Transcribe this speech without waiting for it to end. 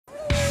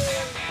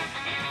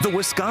The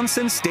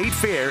Wisconsin State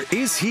Fair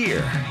is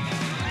here.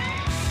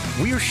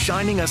 We're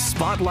shining a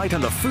spotlight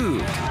on the food,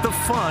 the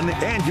fun,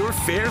 and your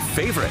fair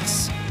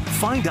favorites.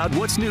 Find out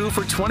what's new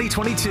for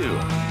 2022.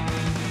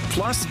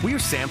 Plus, we're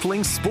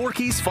sampling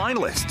Sporky's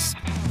finalists.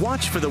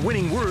 Watch for the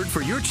winning word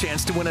for your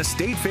chance to win a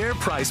State Fair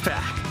prize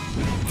pack.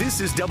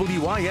 This is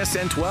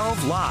WISN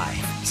 12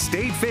 Live,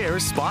 State Fair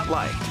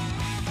Spotlight.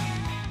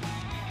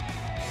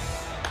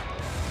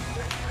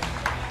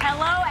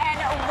 Hello and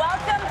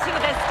welcome to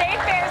the State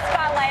Fair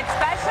Spotlight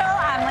Special.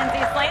 I'm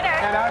Lindsay Slater.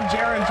 And I'm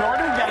Jaron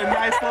Jordan. We've got a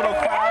nice little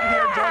crowd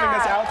here joining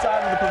us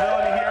outside of the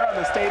pavilion here on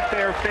the State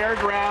Fair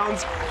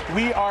Fairgrounds.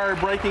 We are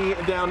breaking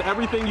down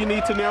everything you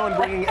need to know and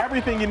bringing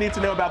everything you need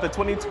to know about the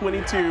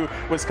 2022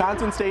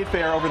 Wisconsin State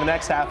Fair over the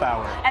next half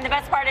hour. And the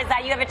best part is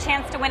that you have a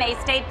chance to win a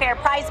State Fair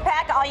prize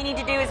pack. All you need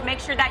to do is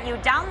make sure that you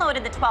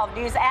downloaded the 12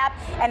 News app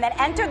and then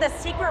enter the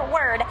secret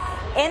word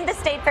in the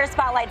State Fair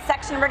Spotlight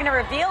section. We're going to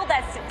reveal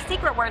that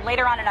secret word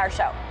later on in our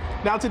show.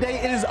 Now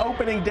today is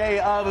opening day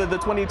of the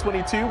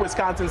 2022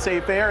 Wisconsin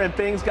State Fair, and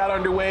things got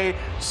underway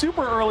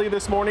super early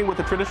this morning with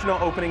the traditional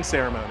opening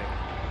ceremony.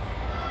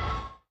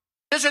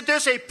 Isn't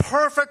this a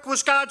perfect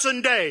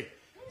Wisconsin day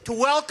to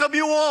welcome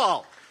you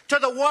all to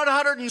the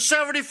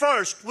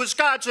 171st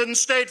Wisconsin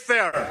State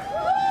Fair?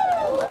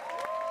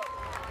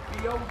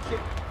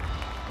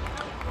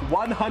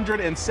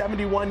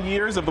 171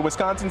 years of the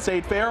Wisconsin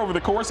State Fair. Over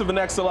the course of the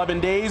next 11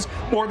 days,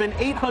 more than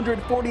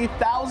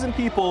 840,000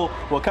 people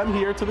will come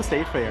here to the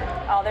State Fair.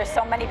 Oh, there's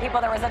so many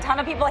people. There was a ton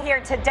of people here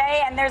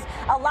today, and there's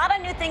a lot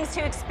of new things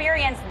to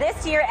experience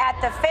this year at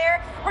the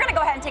fair. We're going to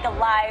go ahead and take a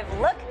live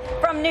look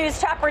from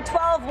News Chopper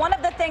 12. One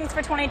of the things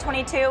for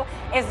 2022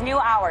 is new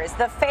hours.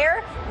 The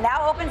fair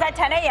now opens at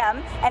 10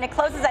 a.m. and it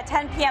closes at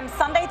 10 p.m.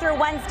 Sunday through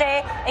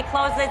Wednesday. It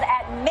closes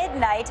at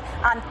midnight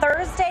on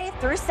Thursday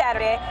through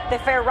Saturday. The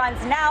fair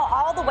runs now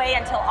all the way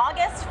until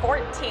August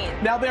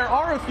 14th. Now there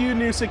are a few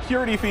new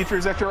security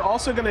features that you're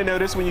also going to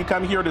notice when you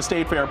come here to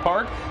State Fair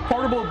Park.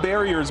 Portable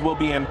barriers will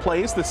be in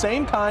place, the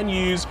same kind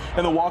used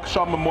in the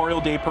Waukesha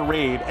Memorial Day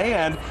Parade.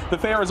 And the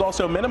fair is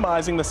also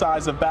minimizing the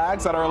size of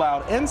bags that are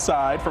allowed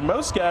inside. For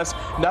most guests,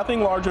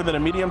 nothing larger than a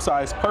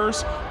medium-sized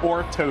purse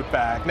or tote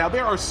bag. Now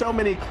there are so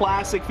many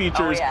classic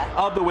features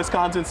of the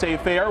Wisconsin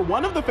State Fair.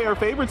 One of the fair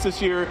favorites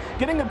this year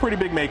getting a pretty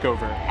big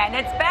makeover. And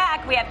it's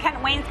back. We have Kent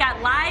Wainscott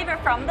live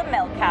from the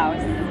Milk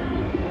House.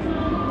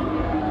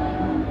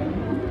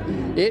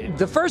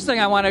 The first thing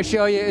I want to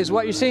show you is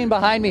what you're seeing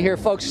behind me here,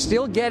 folks.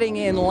 Still getting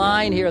in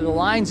line here. The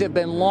lines have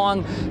been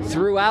long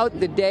throughout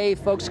the day.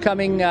 Folks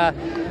coming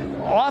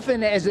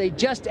often as they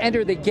just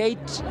enter the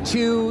gate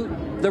to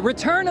the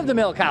return of the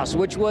Milk House,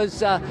 which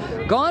was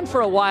gone for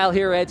a while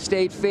here at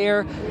State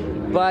Fair.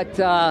 But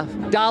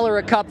 $1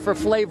 a cup for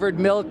flavored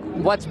milk.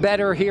 What's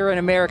better here in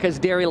America's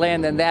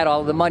Dairyland than that?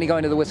 All the money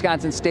going to the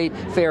Wisconsin State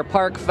Fair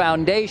Park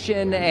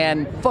Foundation,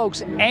 and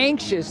folks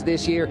anxious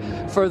this year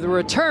for the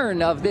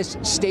return of this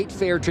State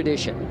Fair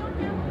tradition.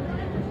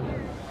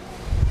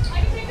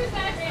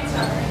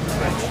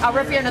 I'll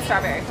rip you in the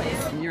strawberry,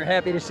 please. And you're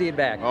happy to see it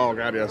back. Oh,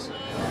 God, yes.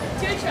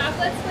 2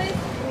 chocolates, please.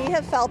 We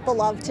have felt the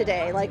love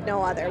today like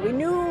no other. We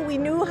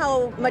knew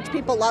how much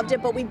people loved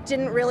it, but we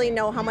didn't really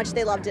know how much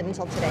they loved it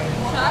until today.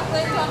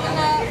 Chocolate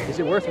coconut. Is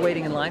it worth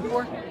waiting in line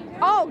for?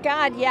 Oh,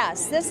 God,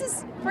 yes.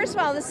 First of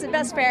all, this is the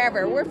best fair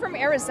ever. We're from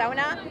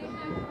Arizona.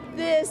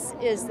 This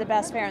is the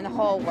best fair in the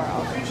whole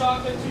world. 2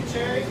 chocolate, 2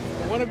 cherry.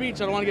 One of each.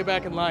 I don't want to get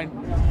back in line.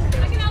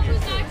 I can help who's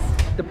next.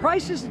 The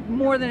price is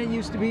more than it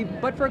used to be,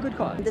 but for a good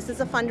cause. This is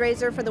a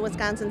fundraiser for the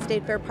Wisconsin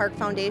State Fair Park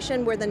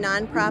Foundation. We're the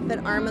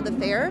nonprofit arm of the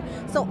fair.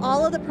 So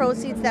all of the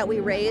proceeds that we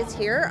raise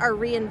here are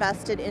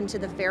reinvested into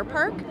the fair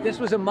park. This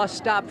was a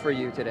must-stop for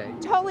you today.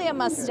 Totally a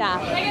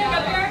must-stop. I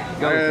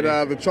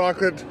had the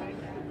chocolate,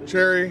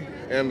 cherry,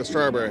 and the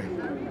strawberry.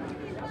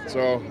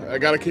 So I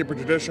got to keep a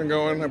tradition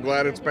going. I'm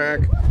glad it's back.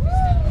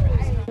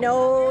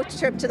 No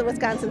trip to the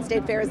Wisconsin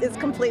State Fair is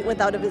complete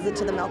without a visit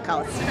to the Milk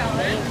House.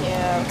 Thank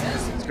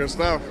you. It's good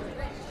stuff.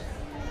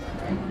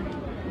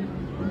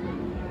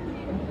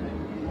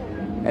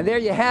 And there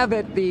you have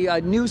it, the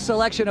new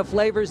selection of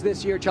flavors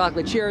this year: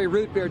 chocolate cherry,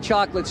 root beer,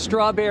 chocolate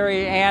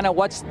strawberry. Anna,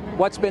 what's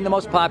been the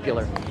most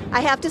popular?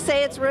 I have to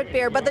say it's root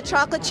beer, but the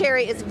chocolate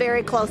cherry is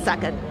very close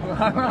second.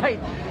 All right.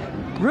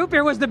 Root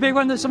beer was the big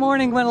one this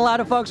morning when a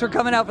lot of folks were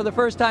coming out for the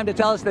first time to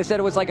tell us. They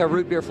said it was like a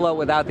root beer float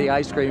without the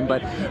ice cream.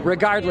 But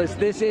regardless,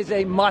 this is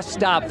a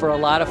must-stop for a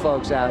lot of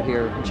folks out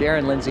here.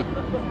 Jaron, Lindsay.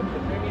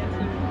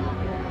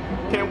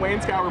 Kent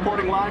Wainscott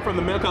reporting live from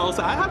the Milk House.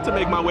 I have to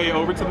make my way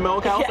over to the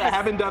Milk House. Yes. I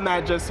haven't done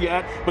that just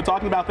yet, but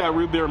talking about that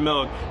root beer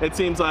milk, it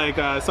seems like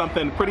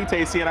something pretty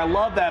tasty, and I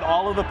love that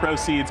all of the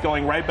proceeds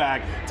going right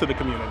back to the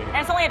community. And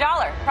it's only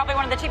 $1. Probably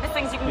one of the cheapest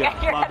things you can get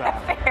here at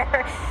the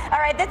fair. All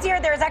right, this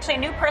year there's actually a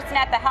new person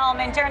at the helm,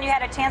 and Jaron, you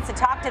had a chance to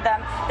talk to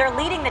them. They're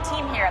leading the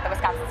team here at the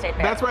Wisconsin State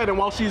Fair. That's right, and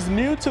while she's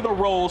new to the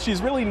role,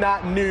 she's really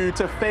not new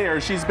to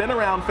fairs. She's been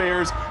around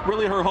fairs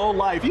really her whole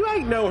life. You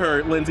ain't know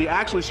her, Lindsay.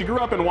 Actually, she grew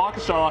up in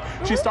Waukesha.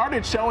 She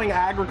started showing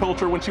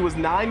agriculture when she was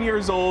 9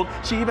 years old.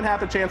 She even had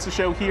the chance to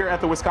show here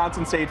at the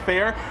Wisconsin State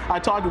Fair. I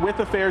talked with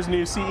the fair's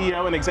new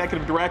CEO and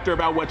executive director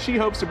about what she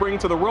hopes to bring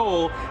to the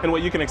role and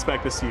what you can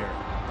expect this year.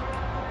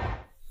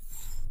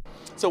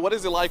 So what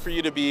is it like for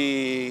you to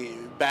be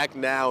back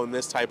now in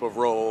this type of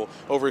role,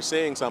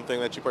 overseeing something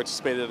that you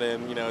participated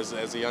in, you know,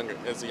 as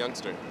a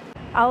youngster?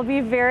 I'll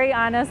be very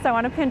honest, I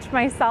want to pinch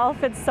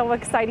myself. It's so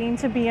exciting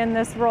to be in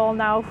this role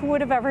now. Who would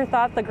have ever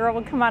thought the girl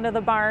would come out of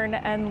the barn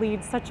and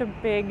lead such a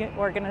big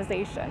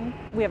organization?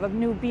 We have a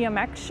new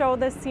BMX show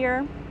this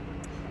year.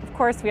 Of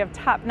course, we have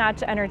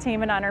top-notch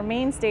entertainment on our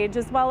main stage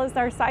as well as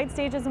our side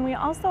stages, and we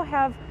also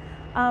have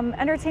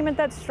entertainment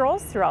that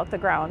strolls throughout the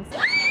grounds.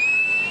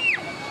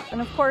 And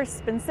of course,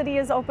 Spin City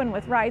is open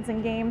with rides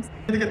and games.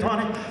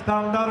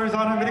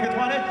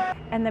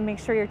 And then make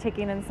sure you're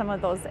taking in some of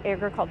those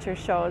agriculture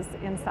shows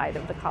inside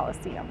of the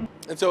Coliseum.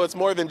 And so it's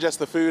more than just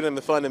the food and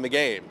the fun and the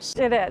games.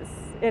 It is,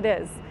 it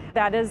is.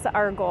 That is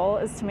our goal,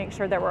 is to make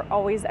sure that we're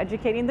always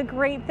educating. The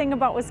great thing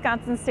about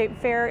Wisconsin State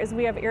Fair is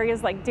we have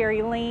areas like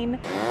Dairy Lane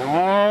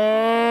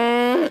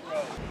that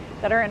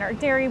are in our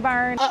dairy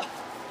barn,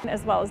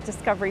 as well as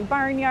Discovery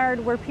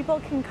Barnyard, where people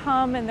can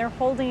come and they're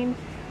holding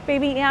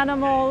baby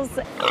animals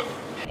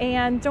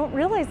and don't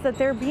realize that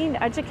they're being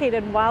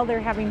educated while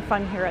they're having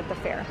fun here at the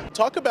fair.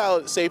 Talk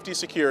about safety,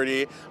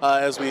 security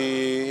as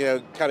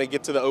we kind of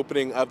get to the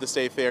opening of the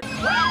State Fair.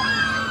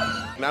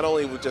 Not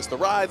only with just the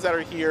rides that are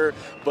here,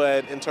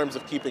 but in terms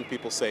of keeping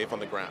people safe on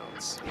the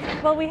grounds.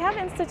 Well, we have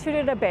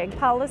instituted a bag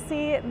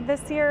policy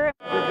this year.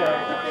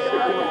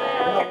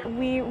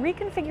 We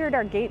reconfigured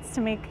our gates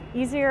to make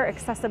easier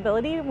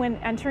accessibility when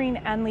entering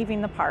and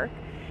leaving the park.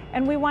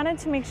 And we wanted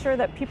to make sure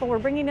that people were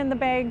bringing in the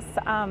bags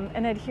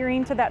and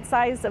adhering to that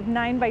size of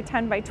 9 by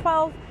 10 by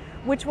 12,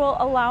 which will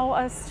allow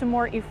us to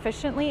more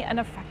efficiently and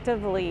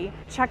effectively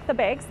check the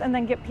bags and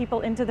then get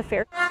people into the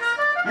fair.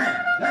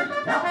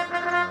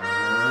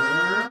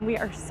 We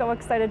are so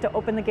excited to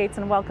open the gates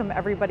and welcome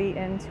everybody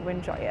in to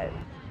enjoy it.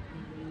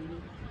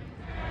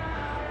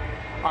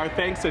 Our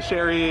thanks to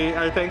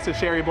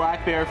Sherry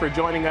Black there for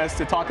joining us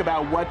to talk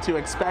about what to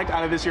expect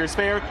out of this year's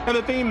fair. And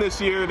the theme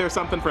this year, there's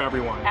something for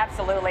everyone.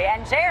 Absolutely.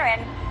 And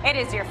Jaron, it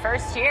is your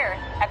first year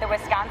at the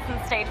Wisconsin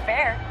State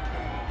Fair.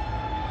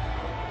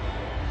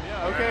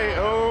 Yeah, okay.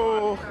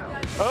 Oh.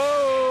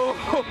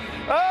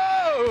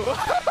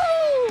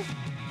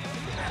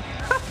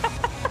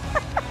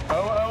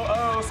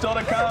 Still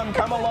to come.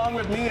 Come along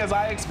with me as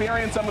I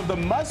experience some of the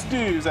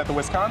must-dos at the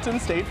Wisconsin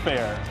State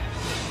Fair.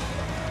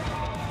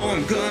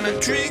 I'm gonna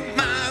drink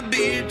my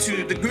beer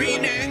to the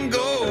green and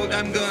gold.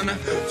 I'm gonna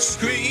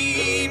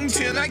scream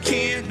till I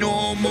can't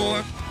no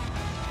more.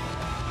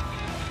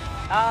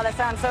 Oh, that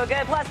sounds so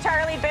good. Plus,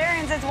 Charlie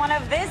Behrens is one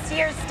of this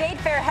year's State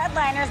Fair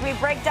headliners. We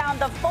break down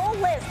the full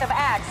list of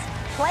acts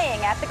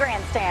playing at the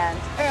grandstand.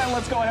 And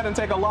let's go ahead and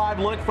take a live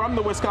look from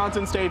the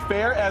Wisconsin State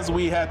Fair as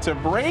we head to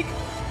break.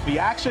 The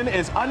action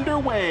is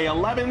underway.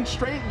 11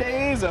 straight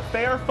days of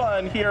fair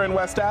fun here in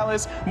West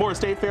Allis. More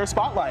State Fair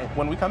Spotlight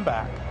when we come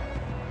back.